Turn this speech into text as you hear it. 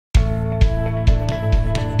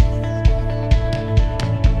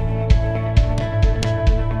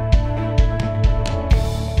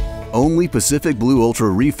Only Pacific Blue Ultra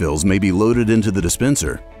refills may be loaded into the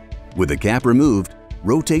dispenser. With the cap removed,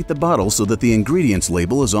 rotate the bottle so that the ingredients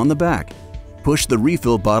label is on the back. Push the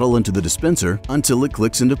refill bottle into the dispenser until it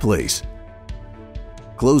clicks into place.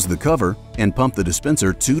 Close the cover and pump the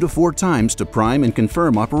dispenser 2 to 4 times to prime and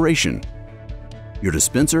confirm operation. Your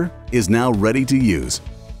dispenser is now ready to use.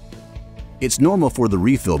 It's normal for the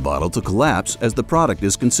refill bottle to collapse as the product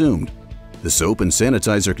is consumed. The soap and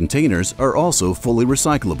sanitizer containers are also fully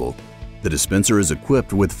recyclable. The dispenser is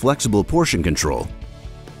equipped with flexible portion control.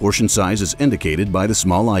 Portion size is indicated by the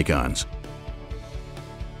small icons.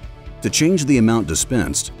 To change the amount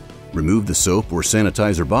dispensed, remove the soap or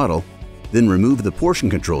sanitizer bottle, then remove the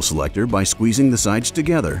portion control selector by squeezing the sides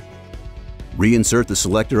together. Reinsert the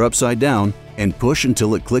selector upside down and push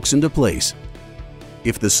until it clicks into place.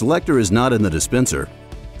 If the selector is not in the dispenser,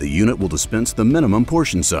 the unit will dispense the minimum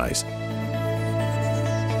portion size.